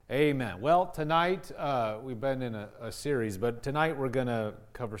Amen. Well, tonight we've been in a series, but tonight we're going to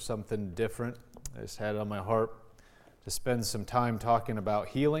cover something different. I just had it on my heart to spend some time talking about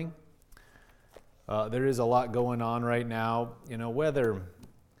healing. There is a lot going on right now. You know, whether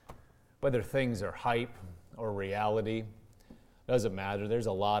things are hype or reality, doesn't matter. There's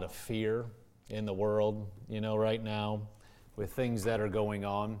a lot of fear in the world, you know, right now with things that are going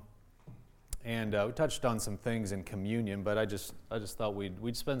on. And we touched on some things in communion, but I just thought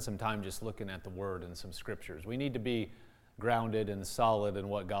we'd spend some time just looking at the Word and some scriptures. We need to be grounded and solid in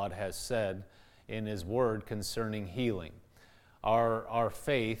what God has said in His Word concerning healing. Our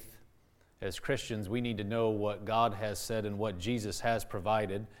faith as Christians, we need to know what God has said and what Jesus has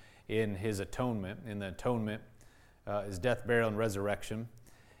provided in His atonement. In the atonement, His death, burial, and resurrection,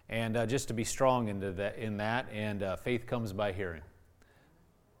 and just to be strong in that. And faith comes by hearing.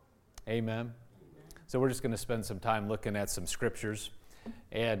 Amen. So we're just going to spend some time looking at some scriptures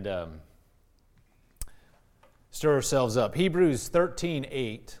and stir ourselves up. Hebrews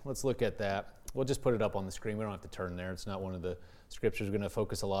 13:8. Let's look at that. We'll just put it up on the screen. We don't have to turn there. It's not one of the scriptures we're going to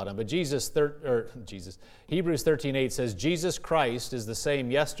focus a lot on. But Hebrews 13:8 says, Jesus Christ is the same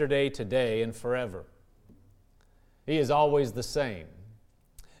yesterday, today, and forever. He is always the same.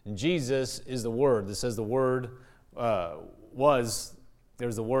 And Jesus is the Word. This says the Word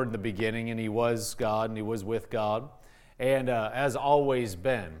There's the Word in the beginning, and He was God, and He was with God, and has always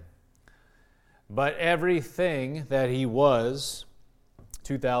been. But everything that He was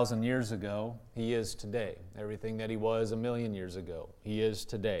 2,000 years ago, He is today. Everything that He was 1,000,000 years ago, He is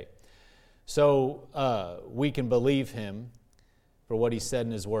today. So we can believe Him for what He said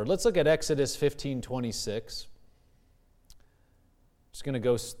in His Word. Let's look at Exodus 15:26. Just going to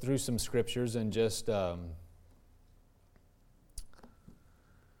go through some scriptures and just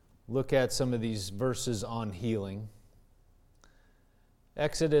look at some of these verses on healing.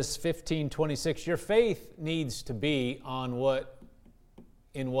 Exodus 15:26. Your faith needs to be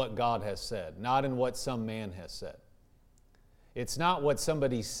in what God has said, not in what some man has said. It's not what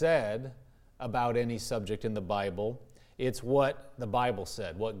somebody said about any subject in the Bible. It's what the Bible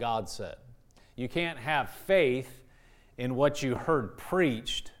said, what God said. You can't have faith in what you heard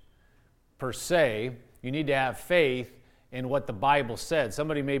preached per se. You need to have faith in what the Bible said.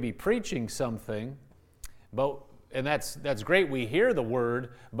 Somebody may be preaching something, and that's great. We hear the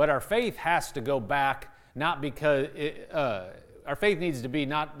Word, but our faith has to go back, not because our faith needs to be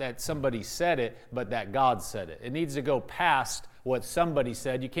not that somebody said it, but that God said it. It needs to go past what somebody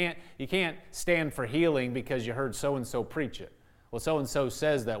said. You can't stand for healing because you heard so and so preach it. Well, so and so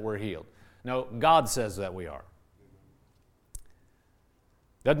says that we're healed. No, God says that we are.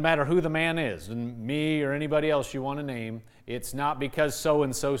 Doesn't matter who the man is, me or anybody else you want to name. It's not because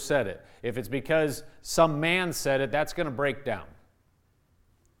so-and-so said it. If it's because some man said it, that's going to break down.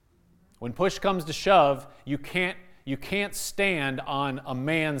 When push comes to shove, you can't stand on a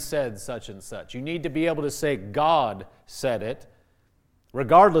man said such and such. You need to be able to say God said it,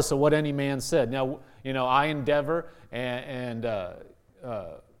 regardless of what any man said. Now, you know, I endeavor, and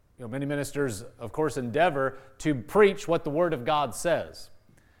many ministers, of course, endeavor to preach what the Word of God says.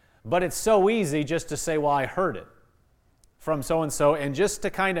 But it's so easy just to say, well, I heard it from so-and-so, and just to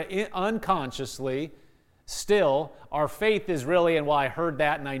kind of unconsciously, still, our faith is really in, well, I heard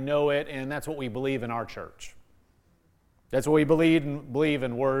that and I know it, and that's what we believe in our church. That's what we believe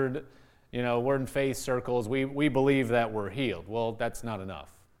in Word and faith circles. We believe that we're healed. Well, that's not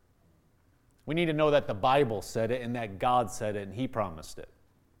enough. We need to know that the Bible said it and that God said it and He promised it.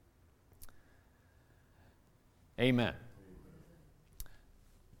 Amen.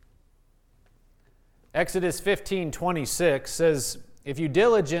 Exodus 15:26 says, if you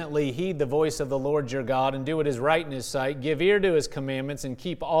diligently heed the voice of the Lord your God and do what is right in His sight, give ear to His commandments and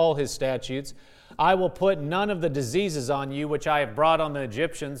keep all His statutes, I will put none of the diseases on you which I have brought on the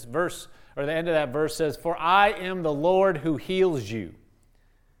Egyptians. The end of that verse says, for I am the Lord who heals you.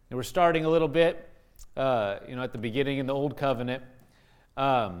 And we're starting a little bit, at the beginning in the Old Covenant.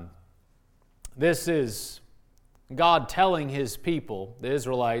 This is God telling His people, the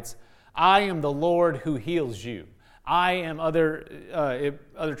Israelites, I am the Lord who heals you. I am, other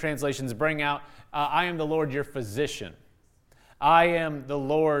translations bring out, I am the Lord your physician. I am the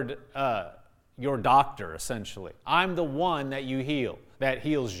Lord your doctor, essentially. I'm the one that you heal, that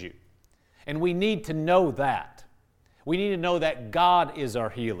heals you. And we need to know that. We need to know that God is our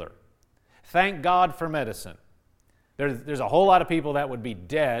healer. Thank God for medicine. There's a whole lot of people that would be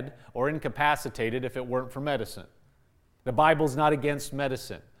dead or incapacitated if it weren't for medicine. The Bible's not against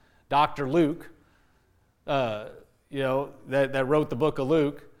medicine. Dr. Luke, that wrote the book of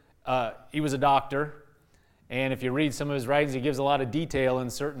Luke, he was a doctor, And if you read some of his writings, he gives a lot of detail in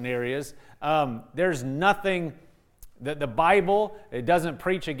certain areas. There's nothing that the Bible, it doesn't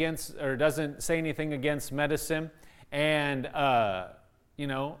preach against or doesn't say anything against medicine. And,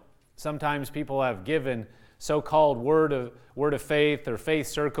 sometimes people have given so-called word of faith or faith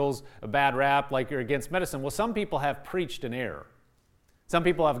circles a bad rap like you're against medicine. Well, some people have preached in error. Some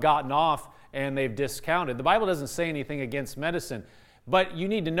people have gotten off and they've discounted. The Bible doesn't say anything against medicine, but you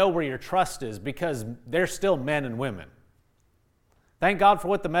need to know where your trust is because they're still men and women. Thank God for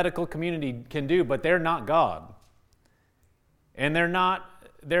what the medical community can do, but they're not God. And they're not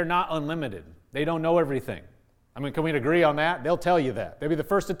unlimited. They don't know everything. I mean, can we agree on that? They'll tell you that. They'll be the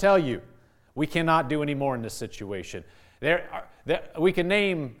first to tell you, we cannot do any more in this situation. We can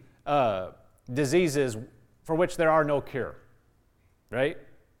name diseases for which there are no cure, right?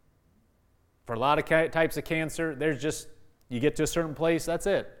 For a lot of types of cancer, you get to a certain place, that's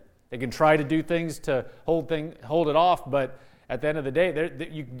it. They can try to do things to hold it off, but at the end of the day,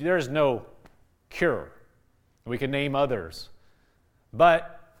 there's no cure. We can name others.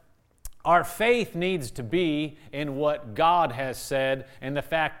 But our faith needs to be in what God has said and the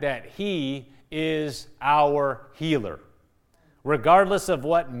fact that He is our healer. Regardless of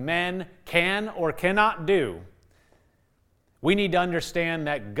what men can or cannot do, we need to understand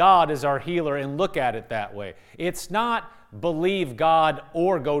that God is our healer and look at it that way. It's not believe God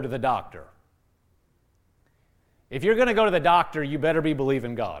or go to the doctor. If you're going to go to the doctor, you better be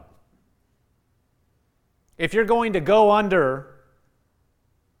believing God. If you're going to go under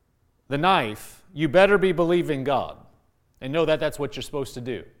the knife, you better be believing God and know that that's what you're supposed to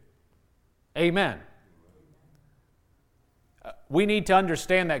do. Amen. We need to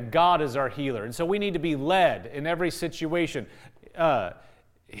understand that God is our healer, and so we need to be led in every situation.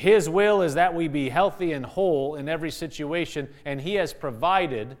 His will is that we be healthy and whole in every situation, and He has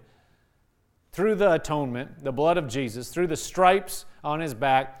provided through the atonement, the blood of Jesus, through the stripes on His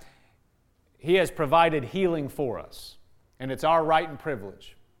back, He has provided healing for us, and it's our right and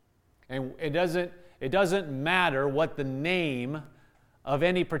privilege. And it doesn't matter what the name of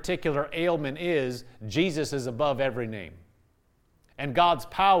any particular ailment is, Jesus is above every name. And God's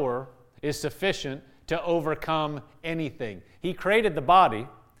power is sufficient to overcome anything. He created the body,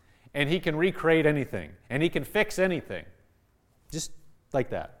 and He can recreate anything, and He can fix anything. Just like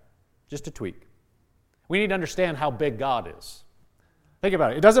that. Just a tweak. We need to understand how big God is. Think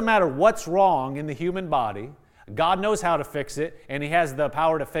about it. It doesn't matter what's wrong in the human body. God knows how to fix it, and He has the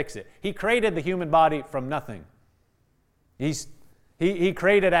power to fix it. He created the human body from nothing. He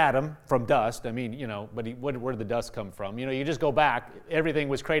created Adam from dust. I mean, but where did the dust come from? You just go back. Everything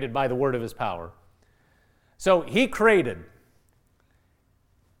was created by the word of His power. So He created.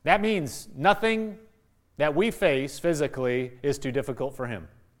 That means nothing that we face physically is too difficult for Him.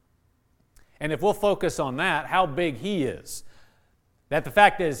 And if we'll focus on that, how big He is, that the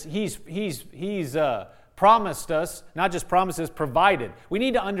fact is He's promised us, not just promises, provided. We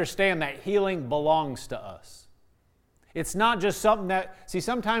need to understand that healing belongs to us. It's not just something that,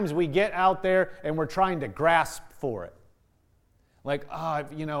 sometimes we get out there and we're trying to grasp for it. Like,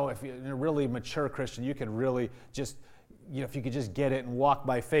 if you're a really mature Christian, you could really just, if you could just get it and walk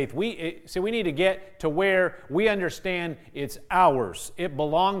by faith. We need to get to where we understand it's ours. It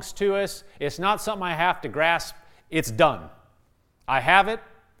belongs to us. It's not something I have to grasp. It's done. I have it,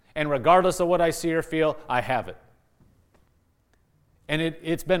 and regardless of what I see or feel, I have it. And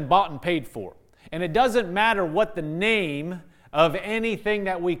it's been bought and paid for. And it doesn't matter what the name of anything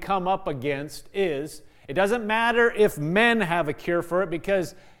that we come up against is. It doesn't matter if men have a cure for it,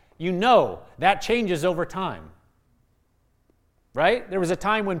 because that changes over time. Right? There was a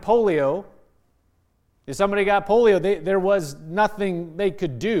time when polio, if somebody got polio, there was nothing they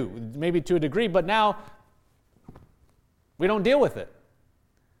could do, maybe to a degree, but now we don't deal with it.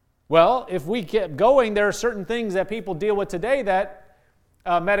 Well, if we kept going, there are certain things that people deal with today that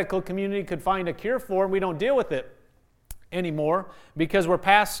medical community could find a cure for, and we don't deal with it anymore because we're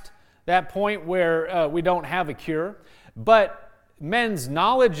past that point where we don't have a cure. But men's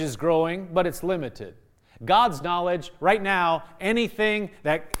knowledge is growing, but it's limited. God's knowledge, right now, anything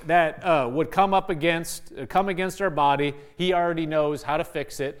that would come against our body, He already knows how to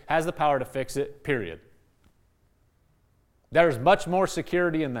fix it, has the power to fix it, period. There's much more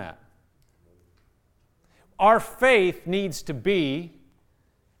security in that. Our faith needs to be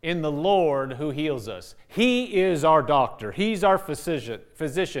in the Lord who heals us. He is our doctor. He's our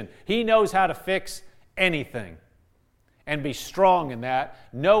physician. He knows how to fix anything. And be strong in that.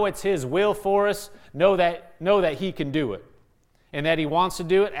 Know it's His will for us. Know that He can do it. And that He wants to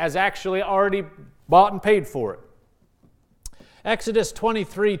do it, as actually already bought and paid for it. Exodus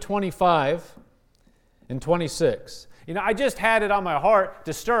 23:25. and 26. I just had it on my heart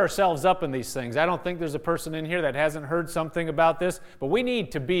to stir ourselves up in these things. I don't think there's a person in here that hasn't heard something about this, but it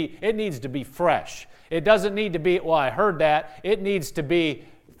needs to be fresh. It doesn't need to be, well, I heard that. It needs to be,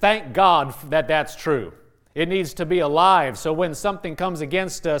 thank God that that's true. It needs to be alive, so when something comes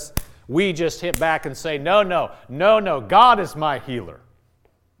against us, we just hit back and say, no, God is my healer.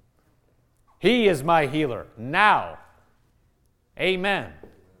 He is my healer now. Amen.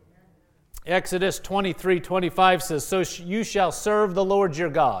 Exodus 23:25 says, so you shall serve the Lord your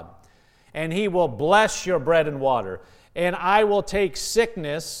God, and He will bless your bread and water, and I will take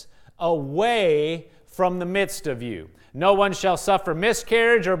sickness away from the midst of you. No one shall suffer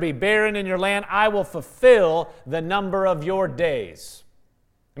miscarriage or be barren in your land. I will fulfill the number of your days.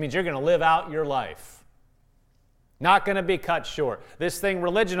 It means you're going to live out your life. Not going to be cut short. This thing,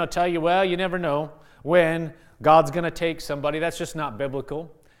 religion will tell you, well, you never know when God's going to take somebody. That's just not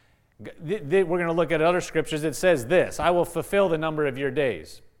biblical. We're going to look at other scriptures. It says this, I will fulfill the number of your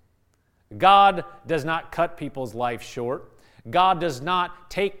days. God does not cut people's life short. God does not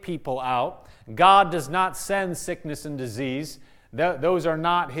take people out. God does not send sickness and disease. Those are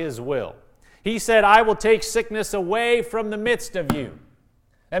not His will. He said, I will take sickness away from the midst of you.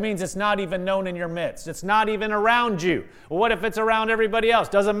 That means it's not even known in your midst. It's not even around you. Well, what if it's around everybody else?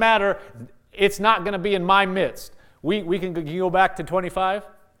 Doesn't matter. It's not going to be in my midst. Can you go back to 25?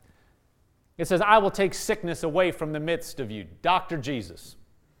 It says, I will take sickness away from the midst of you. Dr. Jesus.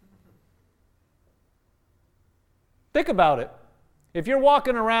 Think about it. If you're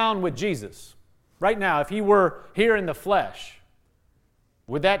walking around with Jesus right now, if He were here in the flesh,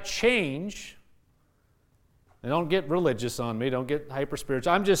 would that change? And don't get religious on me. Don't get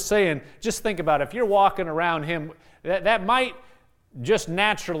hyper-spiritual. I'm just saying, just think about it. If you're walking around Him, that might just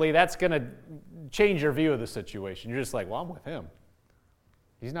naturally, that's going to change your view of the situation. You're just like, well, I'm with Him.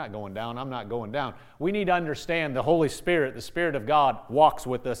 He's not going down. I'm not going down. We need to understand the Holy Spirit, the Spirit of God, walks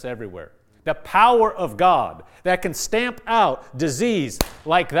with us everywhere. The power of God that can stamp out disease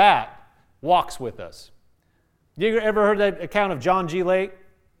like that walks with us. You ever heard that account of John G. Lake?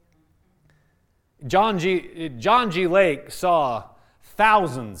 John G. Lake saw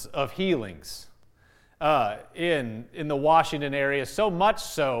thousands of healings in the Washington area, so much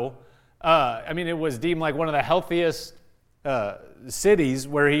so, it was deemed like one of the healthiest cities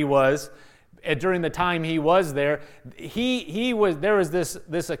where he was during the time he was there. There was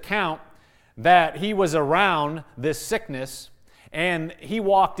this account that he was around this sickness, and he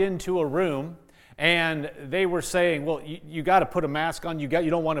walked into a room, and they were saying, well, you got to put a mask on. You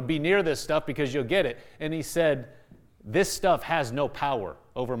don't want to be near this stuff because you'll get it. And he said, this stuff has no power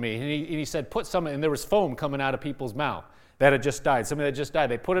over me. And he said, put some, and there was foam coming out of people's mouth that had just died. Somebody that just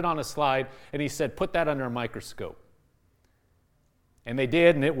died. They put it on a slide, and he said, put that under a microscope. And they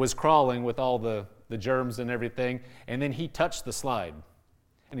did, and it was crawling with all the germs and everything. And then he touched the slide,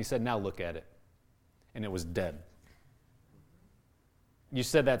 and he said, now look at it. And it was dead. You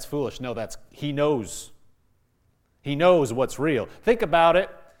said that's foolish. No, He knows. He knows what's real. Think about it.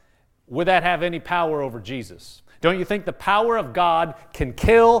 Would that have any power over Jesus? Don't you think the power of God can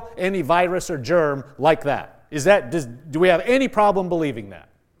kill any virus or germ like that? Do we have any problem believing that?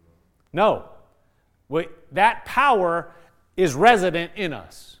 No. That power is resident in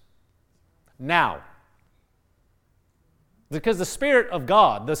us now. Because the Spirit of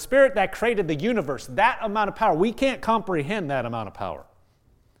God, the Spirit that created the universe, that amount of power, we can't comprehend that amount of power.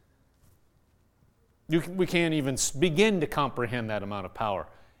 We can't even begin to comprehend that amount of power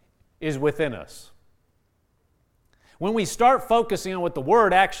is within us. When we start focusing on what the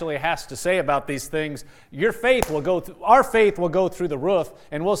Word actually has to say about these things, our faith will go through the roof,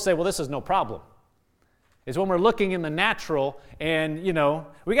 and we'll say, well, this is no problem. It's when we're looking in the natural, and,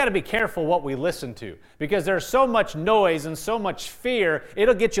 we got to be careful what we listen to, because there's so much noise and so much fear,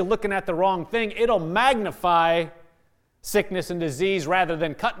 it'll get you looking at the wrong thing. It'll magnify sickness and disease rather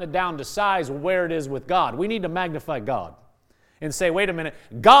than cutting it down to size where it is with God. We need to magnify God and say, wait a minute,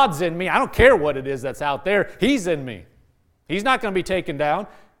 God's in me. I don't care what it is that's out there. He's in me. He's not going to be taken down.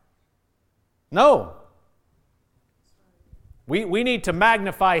 No. We need to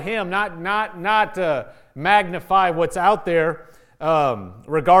magnify Him, not magnify what's out there,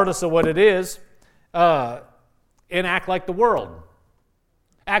 regardless of what it is, and act like the world.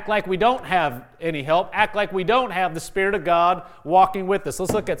 Act like we don't have any help. Act like we don't have the Spirit of God walking with us.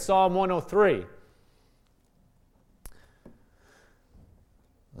 Let's look at Psalm 103.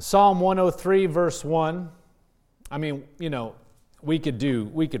 Psalm 103, verse 1. We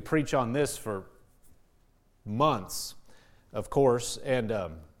could preach on this for months, of course, and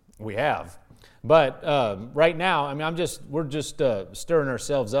we have. But right now, I mean, we're just stirring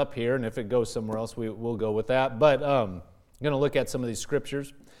ourselves up here, and if it goes somewhere else, we'll go with that. But I'm going to look at some of these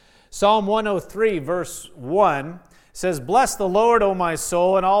scriptures. Psalm 103, verse 1 says, "Bless the Lord, O my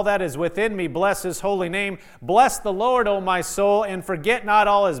soul, and all that is within me. Bless His holy name. Bless the Lord, O my soul, and forget not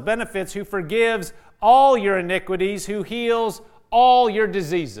all His benefits, who forgives all your iniquities, who heals all your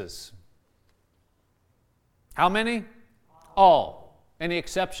diseases." How many? All. Any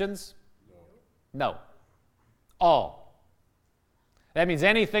exceptions? No. All. That means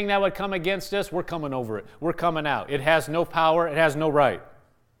anything that would come against us, we're coming over it. We're coming out. It has no power. It has no right.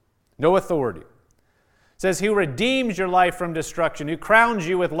 No authority. It says, "Who redeems your life from destruction, who crowns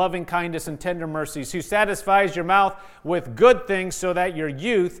you with loving kindness and tender mercies, who satisfies your mouth with good things so that your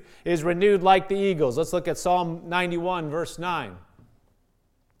youth is renewed like the eagles." Let's look at Psalm 91, verse 9.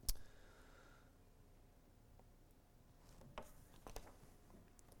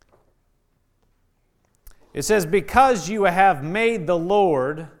 It says, "Because you have made the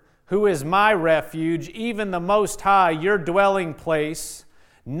Lord, who is my refuge, even the Most High, your dwelling place,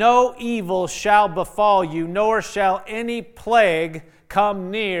 no evil shall befall you, nor shall any plague come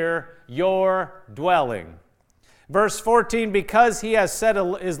near your dwelling." Verse 14, "Because He has set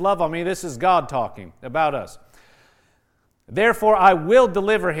His love on me," this is God talking about us, "therefore I will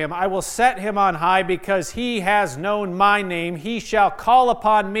deliver him. I will set him on high because he has known my name. He shall call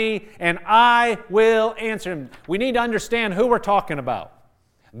upon me and I will answer him." We need to understand who we're talking about.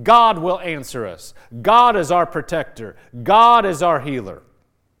 God will answer us. God is our protector. God is our healer.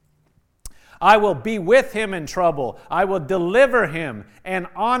 "I will be with him in trouble. I will deliver him and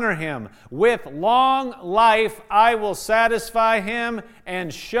honor him. With long life I will satisfy him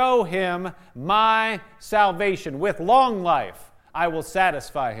and show him my salvation." With long life I will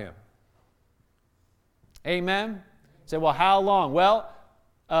satisfy him. Amen? You say, well, how long? Well,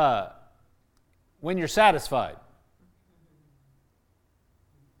 when you're satisfied.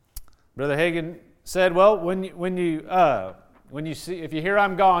 Brother Hagin said, well, when you see, if you hear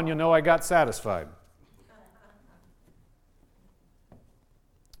I'm gone, you'll know I got satisfied.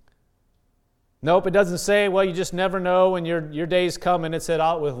 Nope, it doesn't say, well, you just never know when your day's coming. It said,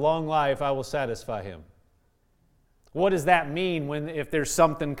 with long life I will satisfy him. What does that mean if there's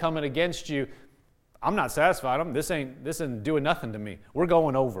something coming against you? I'm not satisfied. This ain't doing nothing to me. We're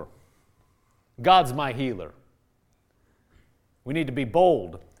going over. God's my healer. We need to be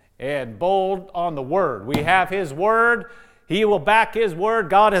bold, and bold on the Word. We have His Word. He will back His Word.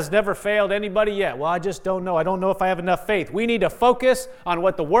 God has never failed anybody yet. Well, I just don't know. I don't know if I have enough faith. We need to focus on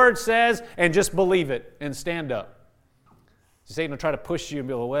what the Word says and just believe it and stand up. Satan will try to push you and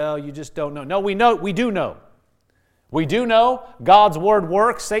be like, well, you just don't know. No, we know. We do know. We do know God's Word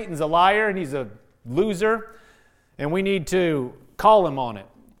works. Satan's a liar and he's a loser. And we need to call him on it.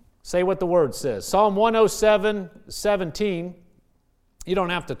 Say what the Word says. Psalm 107, 17. You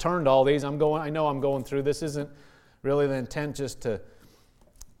don't have to turn to all these. I know I'm going through. This isn't really the intent just to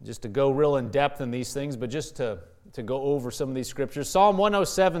go real in depth in these things, but just to go over some of these scriptures. Psalm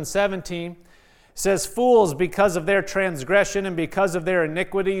 107, 17 says, "Fools, because of their transgression and because of their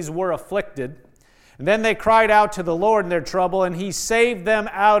iniquities, were afflicted. And then they cried out to the Lord in their trouble, and He saved them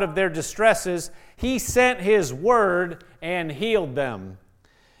out of their distresses. He sent His word and healed them,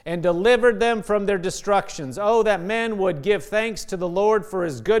 and delivered them from their destructions. Oh, that men would give thanks to the Lord for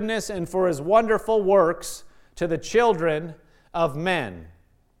His goodness and for His wonderful works to the children of men."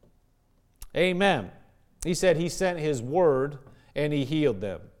 Amen. He said He sent His word and He healed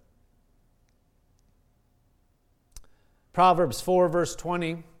them. Proverbs 4, verse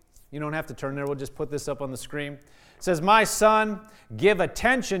 20. You don't have to turn there. We'll just put this up on the screen. It says, "My son, give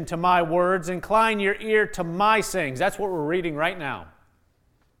attention to my words. Incline your ear to my sayings." That's what we're reading right now.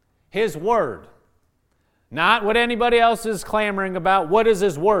 His word. Not what anybody else is clamoring about. What does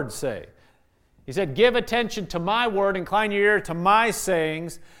His word say? He said, "Give attention to my word, incline your ear to my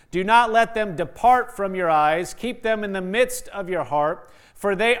sayings. Do not let them depart from your eyes. Keep them in the midst of your heart,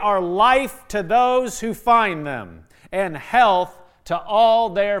 for they are life to those who find them, and health to all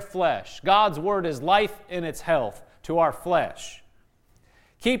their flesh." God's word is life in its health to our flesh.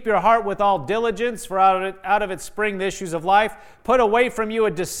 "Keep your heart with all diligence, for out of it spring the issues of life. Put away from you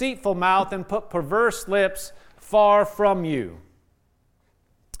a deceitful mouth, and put perverse lips far from you."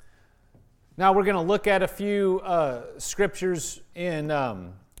 Now we're going to look at a few scriptures in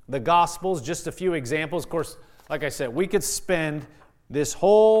the Gospels, just a few examples. Of course, like I said, we could spend this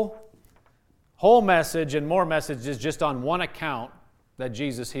whole message and more messages just on one account that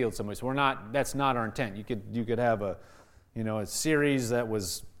Jesus healed somebody. So that's not our intent. You could have a series that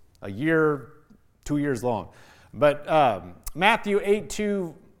was a year, 2 years long. But Matthew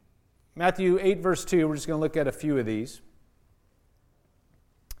 8:2 Matthew 8, verse 2, we're just going to look at a few of these.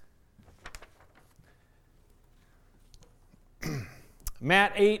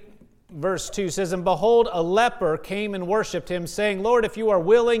 Matt 8, verse 2 says, "And behold, a leper came and worshipped him, saying, Lord, if you are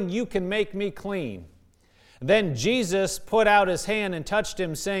willing, you can make me clean. Then Jesus put out his hand and touched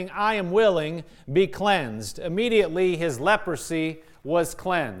him, saying, I am willing, be cleansed. Immediately his leprosy was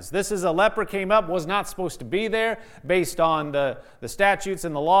cleansed." This is a leper came up, was not supposed to be there based on the statutes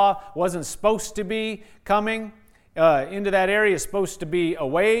and the law, wasn't supposed to be coming into that area, is supposed to be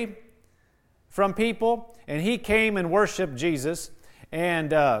away from people. And he came and worshiped Jesus.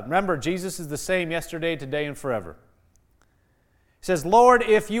 And remember, Jesus is the same yesterday, today, and forever. He says, Lord,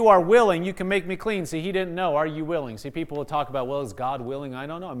 if you are willing, you can make me clean. See, he didn't know. Are you willing? See, people will talk about, well, is God willing? I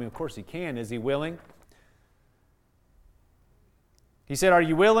don't know. I mean, of course he can. Is he willing? He said, are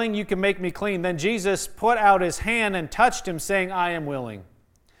you willing? You can make me clean. Then Jesus put out his hand and touched him, saying, I am willing.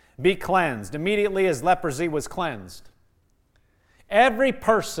 Be cleansed. Immediately his leprosy was cleansed. Every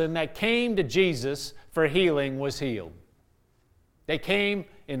person that came to Jesus for healing was healed. They came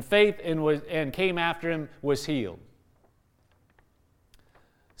in faith and came after him, was healed.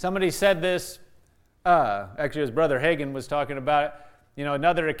 Somebody said this, actually as Brother Hagin was talking about it,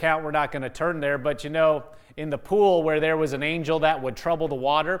 another account, we're not going to turn there, but in the pool where there was an angel that would trouble the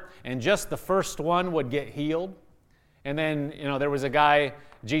water, and just the first one would get healed. And then, there was a guy,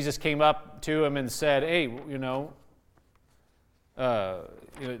 Jesus came up to him and said, hey,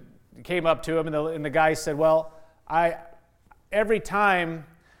 came up to him, and the guy said, well, every time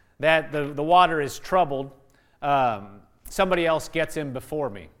that the water is troubled, somebody else gets in before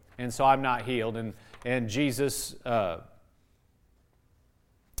me, and so I'm not healed. And Jesus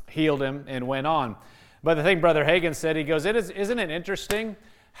healed him and went on. But the thing Brother Hagin said, he goes, isn't it interesting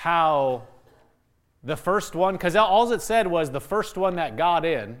how the first one, because all it said was the first one that got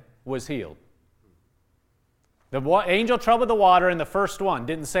in was healed. The angel troubled the water, and the first one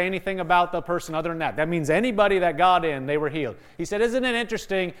didn't say anything about the person other than that. That means anybody that got in, they were healed. He said, isn't it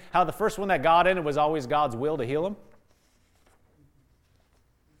interesting how the first one that got in, it was always God's will to heal him?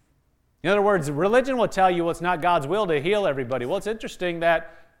 In other words, religion will tell you, well, it's not God's will to heal everybody. Well, it's interesting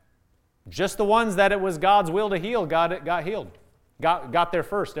that just the ones that it was God's will to heal got healed. Got there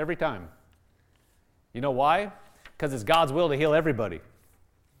first every time. You know why? Because it's God's will to heal everybody.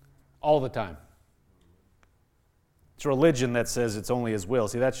 All the time. It's religion that says it's only His will.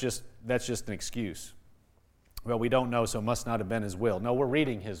 See, that's just an excuse. Well, we don't know, so it must not have been His will. No, we're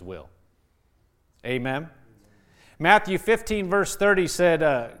reading His will. Amen? Matthew 15, verse 30 said,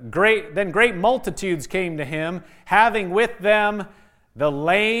 Then great multitudes came to Him, having with them the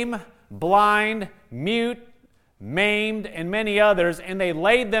lame, blind, mute, maimed, and many others, and they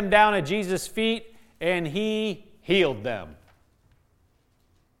laid them down at Jesus' feet, and He healed them.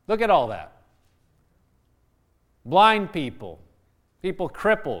 Look at all that. Blind people, people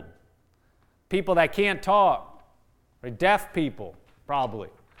crippled, people that can't talk, or deaf people, probably.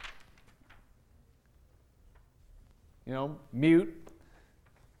 Mute.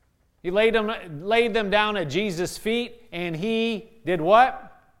 He laid them down at Jesus' feet, and He did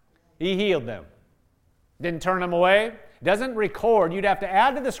what? He healed them. Didn't turn them away. Doesn't record. You'd have to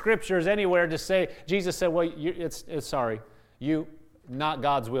add to the Scriptures anywhere to say, Jesus said, well, it's not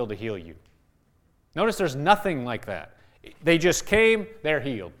God's will to heal you. Notice there's nothing like that. They just came, they're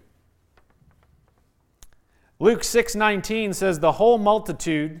healed. Luke 6:19 says, the whole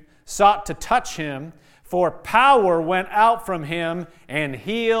multitude sought to touch Him, for power went out from Him and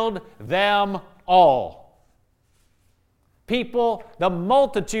healed them all. People, the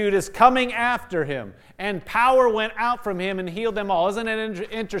multitude is coming after Him, and power went out from Him and healed them all. Isn't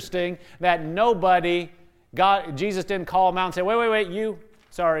it interesting that Jesus didn't call them out and say, wait, you,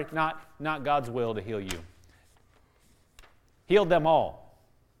 sorry, not God's will to heal you. Healed them all.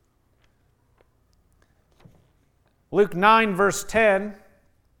 Luke 9, verse 10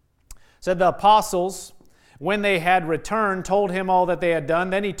 said the apostles, when they had returned, told Him all that they had done.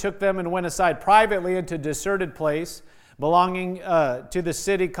 Then He took them and went aside privately into a deserted place belonging to the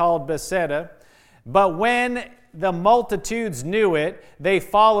city called Bethsaida. But when the multitudes knew it, they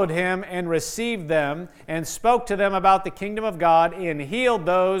followed Him and received them and spoke to them about the kingdom of God and healed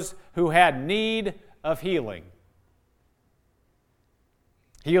those who had need of healing.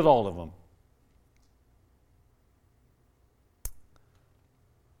 Healed all of them.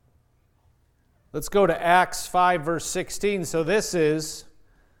 Let's go to Acts 5, verse 16. So this is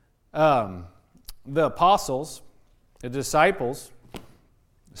the apostles, the disciples.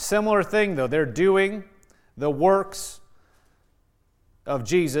 Similar thing, though. They're doing the works of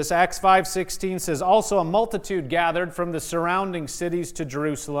Jesus. Acts 5:16 says, also a multitude gathered from the surrounding cities to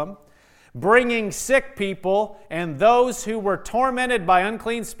Jerusalem. bringing sick people and those who were tormented by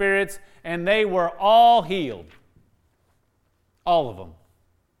unclean spirits, and they were all healed. All of them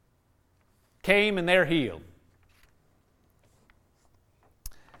came and they're healed.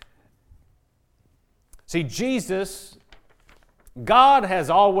 See, Jesus, God has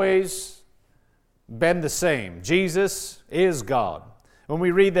always been the same. Jesus is God. When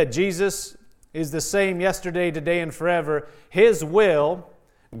we read that Jesus is the same yesterday, today, and forever, His will,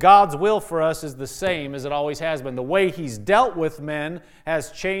 God's will for us, is the same as it always has been. The way He's dealt with men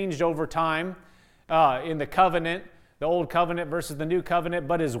has changed over time in the covenant, the old covenant versus the new covenant,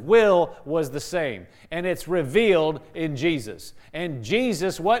 but His will was the same. And it's revealed in Jesus. And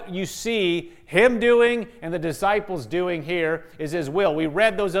Jesus, what you see Him doing and the disciples doing here is His will. We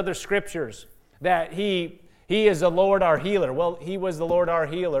read those other scriptures that He is the Lord our healer. Well, He was the Lord our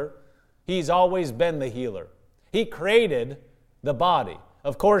healer. He's always been the healer. He created the body.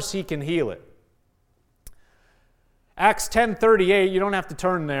 Of course, He can heal it. Acts 10:38, you don't have to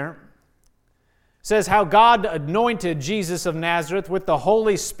turn there, says how God anointed Jesus of Nazareth with the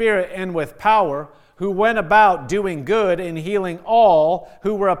Holy Spirit and with power, who went about doing good and healing all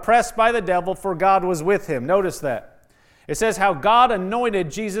who were oppressed by the devil, for God was with Him. Notice that. It says how God anointed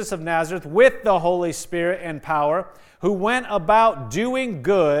Jesus of Nazareth with the Holy Spirit and power, who went about doing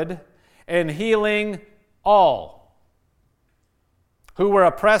good and healing all who were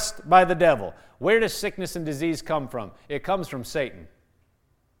oppressed by the devil. Where does sickness and disease come from? It comes from Satan.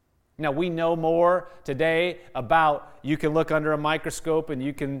 Now, we know more today about, you can look under a microscope and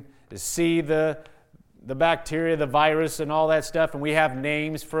you can see the bacteria, the virus, and all that stuff, and we have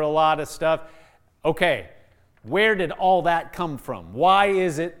names for a lot of stuff. Okay, where did all that come from? Why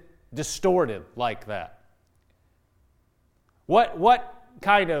is it distorted like that? What's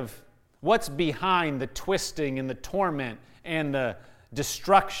behind the twisting and the torment and the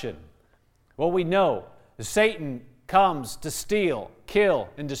destruction? Well, we know Satan comes to steal, kill,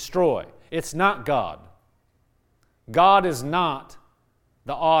 and destroy. It's not God. God is not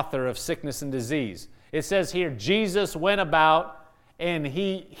the author of sickness and disease. It says here, Jesus went about and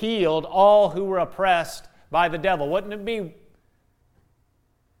He healed all who were oppressed by the devil. Wouldn't it be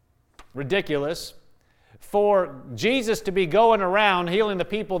ridiculous for Jesus to be going around healing the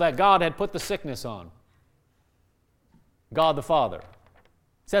people that God had put the sickness on? God the Father.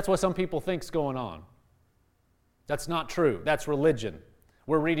 So that's what some people think's going on. That's not true. That's religion.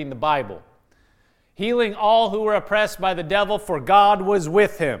 We're reading the Bible. Healing all who were oppressed by the devil, for God was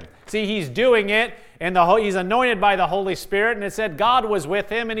with Him. See, He's doing it, and He's anointed by the Holy Spirit, and it said God was with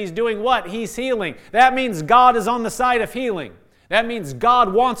Him, and He's doing what? He's healing. That means God is on the side of healing. That means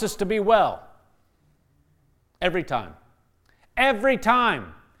God wants us to be well. Every time. Every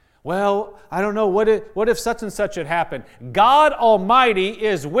time. Well, I don't know, what if such and such had happened? God Almighty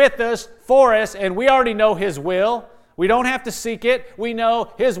is with us, for us, and we already know His will. We don't have to seek it. We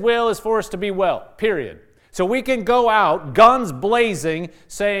know His will is for us to be well, period. So we can go out, guns blazing,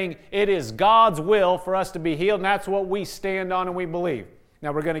 saying it is God's will for us to be healed, and that's what we stand on and we believe.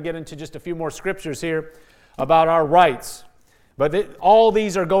 Now we're going to get into just a few more scriptures here about our rights. But all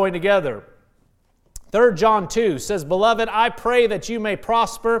these are going together. 3 John 2 says, Beloved, I pray that you may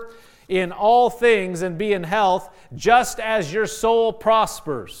prosper in all things and be in health, just as your soul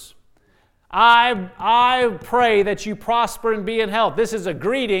prospers. I pray that you prosper and be in health. This is a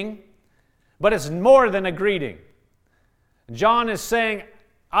greeting, but it's more than a greeting. John is saying,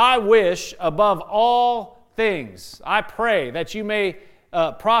 I wish above all things, I pray that you may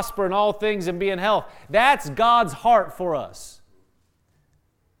prosper in all things and be in health. That's God's heart for us.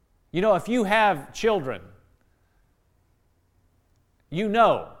 You know, if you have children, you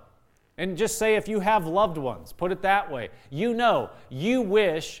know, and just say if you have loved ones, put it that way, you know, you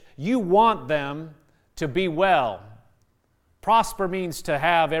wish, you want them to be well. Prosper means to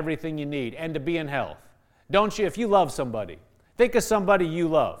have everything you need and to be in health. Don't you? If you love somebody, think of somebody you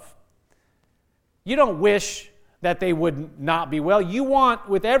love. You don't wish that they would not be well. You want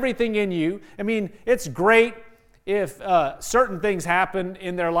with everything in you. I mean, it's great if certain things happen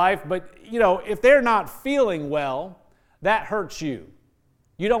in their life, but, you know, if they're not feeling well, that hurts you.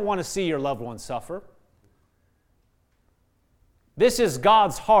 You don't want to see your loved one suffer. This is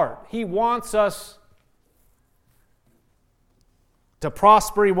God's heart. He wants us to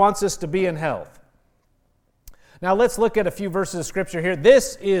prosper. He wants us to be in health. Now let's look at a few verses of Scripture here.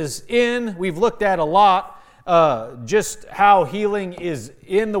 We've looked at a lot, just how healing is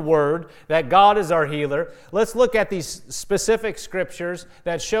in the Word, that God is our healer. Let's look at these specific Scriptures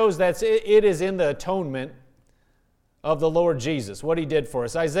that shows that it is in the atonement of the Lord Jesus, what He did for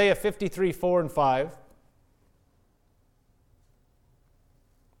us. Isaiah 53, 4 and 5.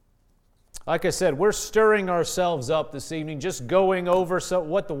 Like I said, we're stirring ourselves up this evening, just going over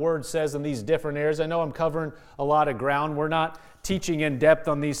what the Word says in these different areas. I know I'm covering a lot of ground. We're not teaching in depth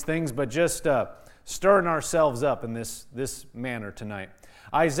on these things, but just stirring ourselves up in this manner tonight.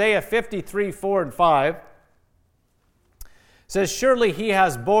 Isaiah 53, 4 and 5 says, "Surely He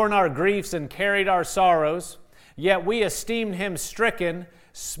has borne our griefs and carried our sorrows, yet we esteemed Him stricken,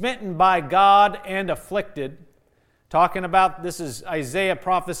 smitten by God, and afflicted." Talking about, this is Isaiah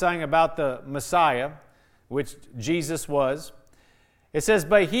prophesying about the Messiah, which Jesus was. It says,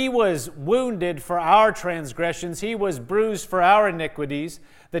 "But He was wounded for our transgressions, He was bruised for our iniquities.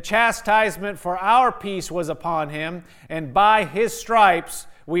 The chastisement for our peace was upon Him, and by His stripes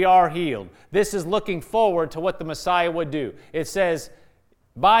we are healed." This is looking forward to what the Messiah would do. It says,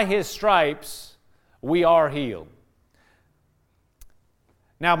 by His stripes we are healed.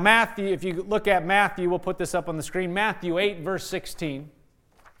 Now Matthew, if you look at Matthew, we'll put this up on the screen, Matthew 8, verse 16.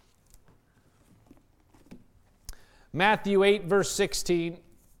 Matthew 8, verse 16.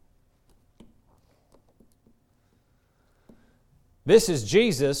 This is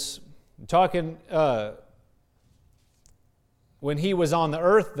Jesus talking when He was on the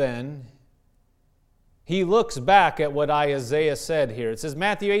earth then. He looks back at what Isaiah said here. It says,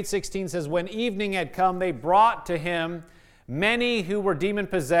 Matthew 8:16 says, "When evening had come, they brought to Him many who were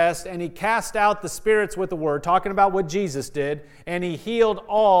demon-possessed, and He cast out the spirits with the word," talking about what Jesus did, "and He healed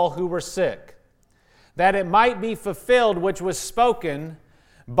all who were sick, that it might be fulfilled which was spoken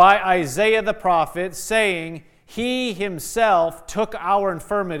by Isaiah the prophet, saying, He Himself took our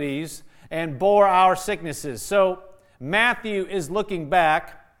infirmities and bore our sicknesses." So Matthew is looking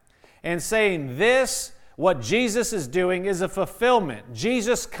back and saying this, what Jesus is doing, is a fulfillment.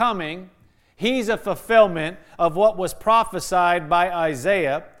 Jesus coming, He's a fulfillment of what was prophesied by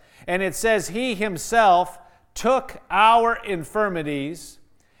Isaiah. And it says He Himself took our infirmities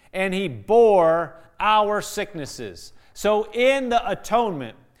and He bore our sicknesses. So in the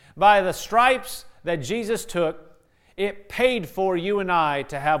atonement, by the stripes that Jesus took, it paid for you and I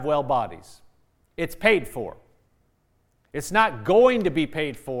to have well bodies. It's paid for. It's not going to be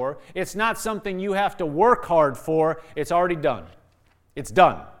paid for. It's not something you have to work hard for. It's already done. It's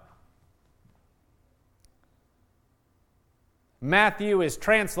done. Matthew is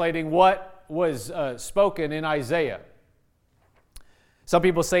translating what was spoken in Isaiah. Some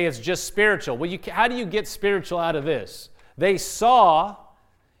people say it's just spiritual. Well, how do you get spiritual out of this? They saw,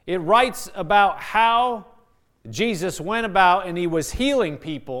 it writes about how Jesus went about and He was healing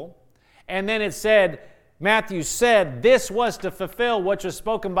people. And then it said, Matthew said, this was to fulfill what was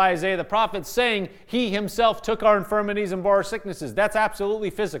spoken by Isaiah the prophet, saying, He Himself took our infirmities and bore our sicknesses. That's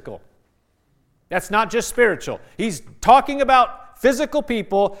absolutely physical. That's not just spiritual. He's talking about physical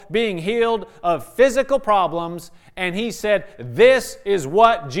people being healed of physical problems, and He said, this is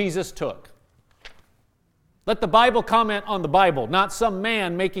what Jesus took. Let the Bible comment on the Bible, not some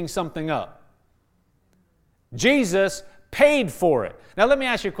man making something up. Jesus paid for it. Now let me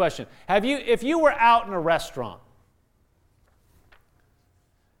ask you a question. If you were out in a restaurant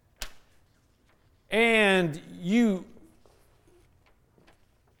and you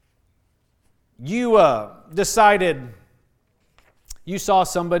decided you saw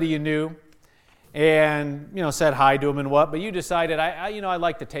somebody you knew and said hi to them and what, but you decided I'd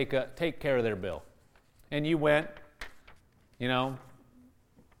like to take care of their bill, and you went to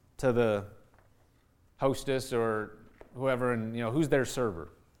the hostess or whoever, and who's their server.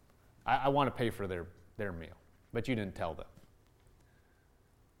 I want to pay for their meal, but you didn't tell them.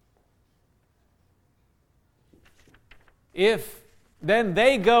 If then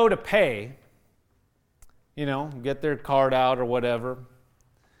they go to pay, get their card out or whatever,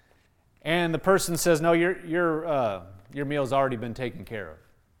 and the person says, no, your meal's already been taken care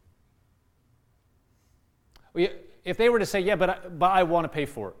of. If they were to say, yeah, but I want to pay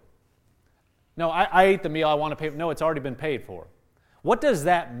for it. No, I ate the meal, I want to pay for it. No, it's already been paid for. What does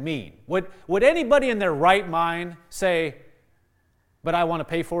that mean? Would anybody in their right mind say, but I want to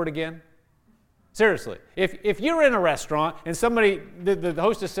pay for it again? Seriously, if you're in a restaurant and the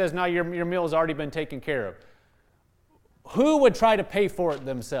hostess says, no, your meal has already been taken care of, who would try to pay for it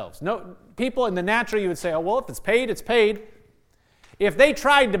themselves? No, people in the natural, you would say, oh, well, if it's paid, it's paid. If they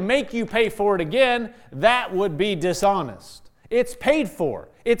tried to make you pay for it again, that would be dishonest. It's paid for.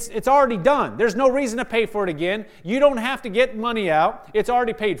 It's already done. There's no reason to pay for it again. You don't have to get money out. It's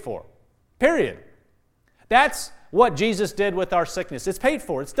already paid for. Period. That's what Jesus did with our sickness. It's paid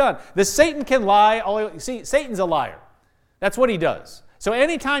for. It's done. Satan can lie. See, Satan's a liar. That's what he does. So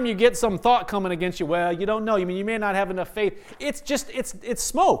anytime you get some thought coming against you, well, you don't know. You may not have enough faith. It's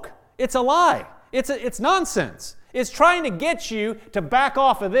smoke. It's a lie. It's nonsense. It's trying to get you to back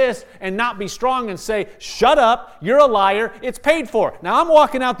off of this and not be strong and say, shut up, you're a liar, it's paid for. Now I'm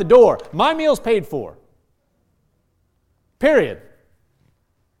walking out the door. My meal's paid for. Period.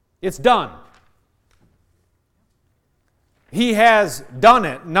 It's done. He has done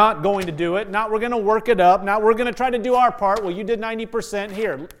it, not going to do it, not we're going to work it up, not we're going to try to do our part. Well, you did 90%.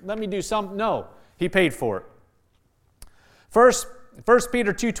 Here, let me do something. No, He paid for it. 1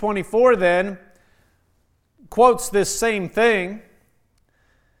 Peter 2:24 then quotes this same thing.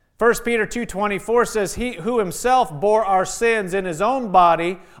 1 Peter 2:24 says, He who Himself bore our sins in His own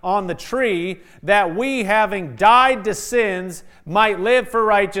body on the tree, that we, having died to sins, might live for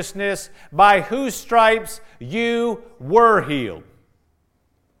righteousness, by whose stripes you were healed.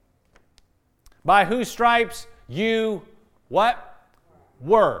 By whose stripes you, what?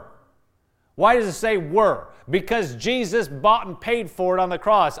 Were. Why does it say were? Because Jesus bought and paid for it on the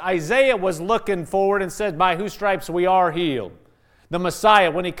cross. Isaiah was looking forward and said, by whose stripes we are healed. The Messiah,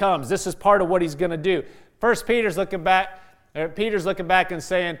 when He comes, this is part of what He's going to do. First Peter's looking back and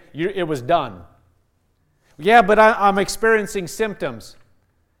saying, it was done. Yeah, but I'm experiencing symptoms.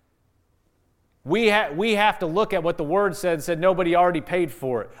 We have to look at what the Word said nobody already paid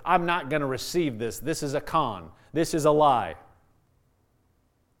for it. I'm not going to receive this. This is a con. This is a lie.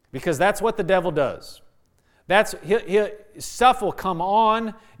 Because that's what the devil does. Stuff will come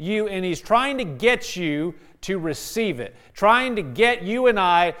on you, and he's trying to get you to receive it, trying to get you and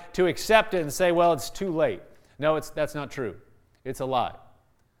I to accept it and say, well, it's too late. No, that's not true. It's a lie.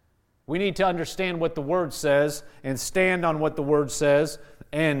 We need to understand what the Word says and stand on what the Word says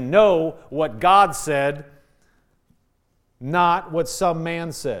and know what God said, not what some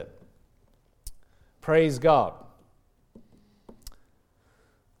man said. Praise God.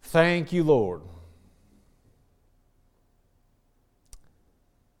 Thank you, Lord.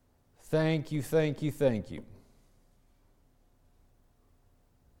 Thank you, thank you, thank you.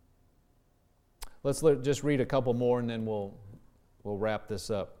 Let's just read a couple more and then we'll wrap this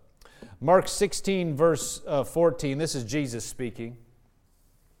up. Mark 16, verse 14. This is Jesus speaking.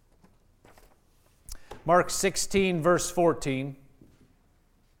 Mark 16, verse 14.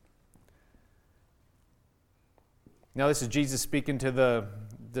 Now this is Jesus speaking to the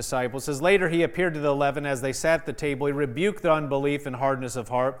disciples. It says, later He appeared to the 11 as they sat at the table. He rebuked their unbelief and hardness of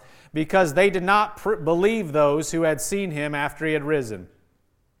heart, because they did not believe those who had seen Him after He had risen.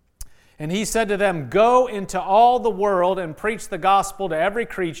 And He said to them, go into all the world and preach the gospel to every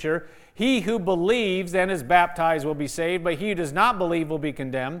creature. He who believes and is baptized will be saved, but he who does not believe will be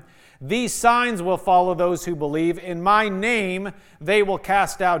condemned. These signs will follow those who believe. In my name they will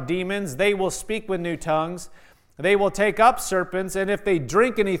cast out demons. They will speak with new tongues. They will take up serpents, and if they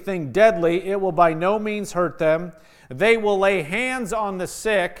drink anything deadly, it will by no means hurt them. They will lay hands on the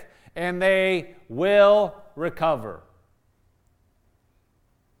sick, and they will recover.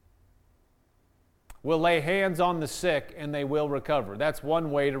 Will lay hands on the sick, and they will recover. That's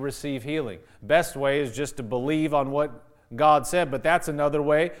one way to receive healing. Best way is just to believe on what God said, but that's another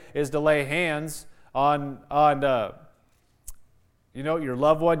way, is to lay hands on your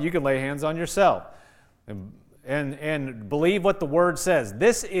loved one. You can lay hands on yourself. And believe what the Word says.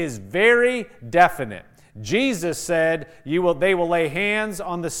 This is very definite. Jesus said, they will lay hands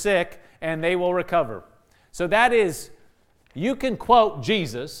on the sick and they will recover. So that is, you can quote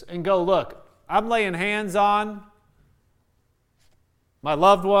Jesus and go, look, I'm laying hands on my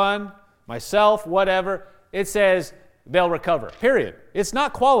loved one, myself, whatever. It says they'll recover, period. It's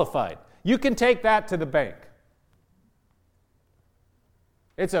not qualified. You can take that to the bank.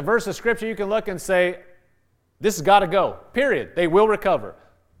 It's a verse of Scripture you can look and say, this has got to go, period. They will recover,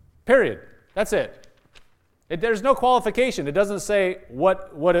 period. That's it. There's no qualification. It doesn't say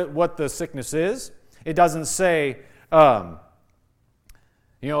what the sickness is. It doesn't say a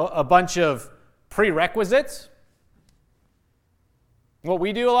bunch of prerequisites. What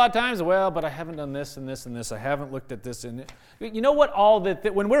we do a lot of times, but I haven't done this and this and this. I haven't looked at this and it. You know what?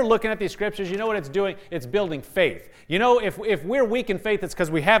 When we're looking at these scriptures, you know what it's doing? It's building faith. You know, if we're weak in faith, it's because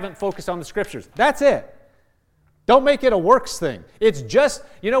we haven't focused on the scriptures. That's it. Don't make it a works thing. It's just,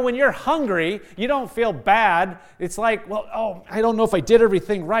 when you're hungry, you don't feel bad. It's like, I don't know if I did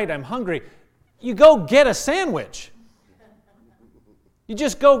everything right. I'm hungry. You go get a sandwich. You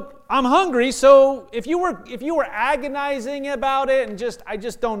just go, I'm hungry. So if you were agonizing about it and I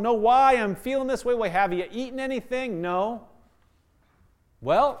just don't know why I'm feeling this way. Have you eaten anything? No.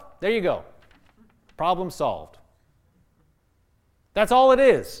 Well, there you go. Problem solved. That's all it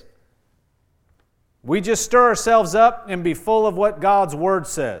is. We just stir ourselves up and be full of what God's Word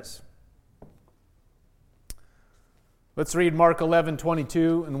says. Let's read Mark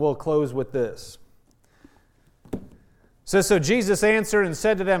 11:22, and we'll close with this. says, so Jesus answered and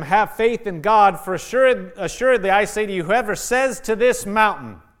said to them, have faith in God, for assuredly I say to you, whoever says to this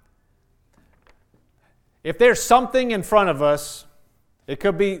mountain, if there's something in front of us,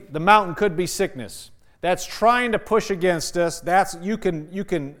 the mountain could be sickness that's trying to push against us. You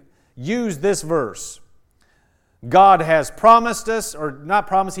can use this verse. God has promised us, or not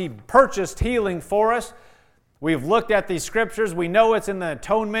promised, He purchased healing for us. We've looked at these scriptures. We know it's in the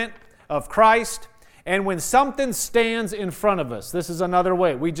atonement of Christ. And when something stands in front of us, this is another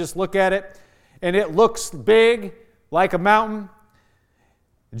way. We just look at it, and it looks big, like a mountain.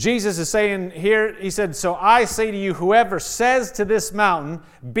 Jesus is saying here, He said, so I say to you, whoever says to this mountain,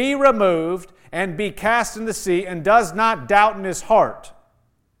 be removed and be cast in the sea, and does not doubt in his heart,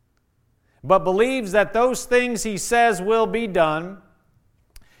 but believes that those things he says will be done,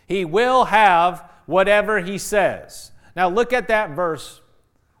 he will have whatever he says. Now look at that verse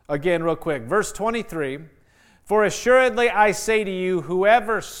again real quick. Verse 23, for assuredly I say to you,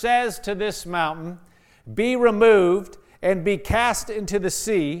 whoever says to this mountain, be removed and be cast into the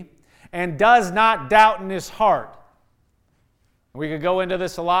sea, and does not doubt in his heart. We could go into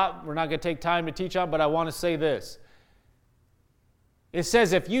this a lot. We're not going to take time to teach on, but I want to say this. It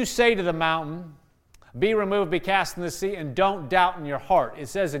says, if you say to the mountain, be removed, be cast in the sea, and don't doubt in your heart. It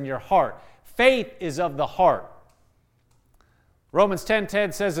says in your heart. Faith is of the heart. Romans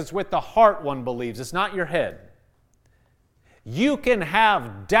 10:10 says it's with the heart one believes. It's not your head. You can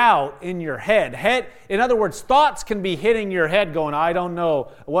have doubt in your head. In other words, thoughts can be hitting your head going, I don't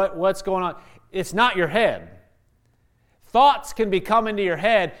know what's going on. It's not your head. Thoughts can be coming to your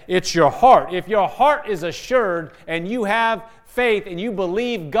head. It's your heart. If your heart is assured and you have faith and you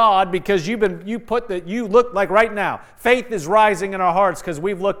believe God because you look like right now, faith is rising in our hearts because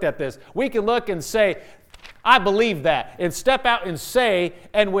we've looked at this. We can look and say, I believe that, and step out and say,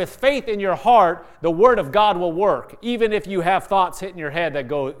 and with faith in your heart, the Word of God will work, even if you have thoughts hitting your head that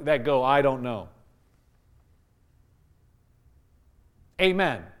go, I don't know.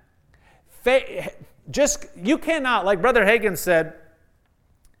 Amen. You cannot, like Brother Hagin said,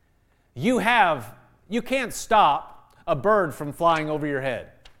 you can't stop a bird from flying over your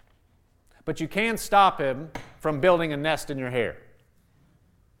head, but you can stop him from building a nest in your hair.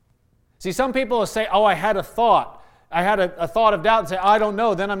 See, some people will say, I had a thought. I had a thought of doubt and say, I don't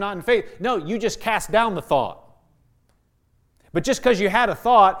know, then I'm not in faith. No, you just cast down the thought. But just because you had a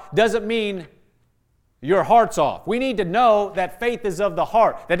thought doesn't mean your heart's off. We need to know that faith is of the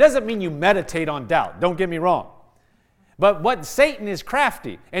heart. That doesn't mean you meditate on doubt. Don't get me wrong. But what Satan is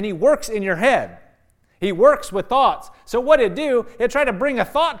crafty, and he works in your head. He works with thoughts. So what he'd do, he'd try to bring a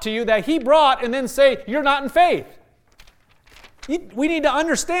thought to you that he brought and then say, you're not in faith. We need to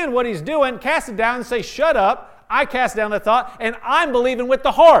understand what he's doing, cast it down and say, shut up, I cast down the thought, and I'm believing with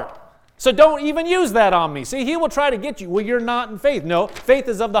the heart. So don't even use that on me. See, he will try to get you. Well, you're not in faith. No, faith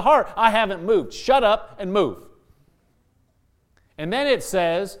is of the heart. I haven't moved. Shut up and move. And then it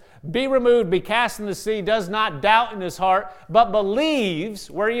says, be removed, be cast in the sea, does not doubt in his heart, but believes.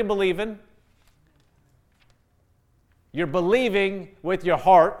 Where are you believing? You're believing with your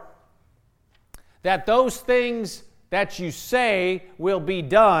heart that those things that you say will be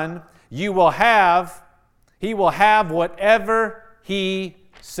done. He will have whatever he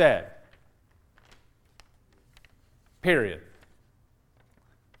said. Period.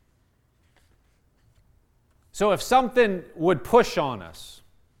 So if something would push on us,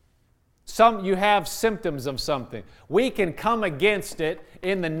 you have symptoms of something, we can come against it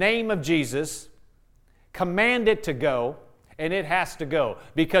in the name of Jesus, command it to go, and it has to go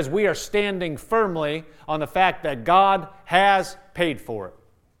because we are standing firmly on the fact that God has paid for it.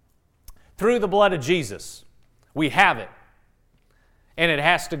 Through the blood of Jesus, we have it, and it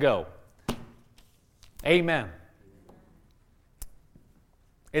has to go. Amen.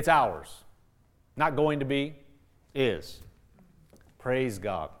 It's ours. Not going to be, is. Praise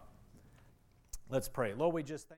God. Let's pray. Lord, we just thank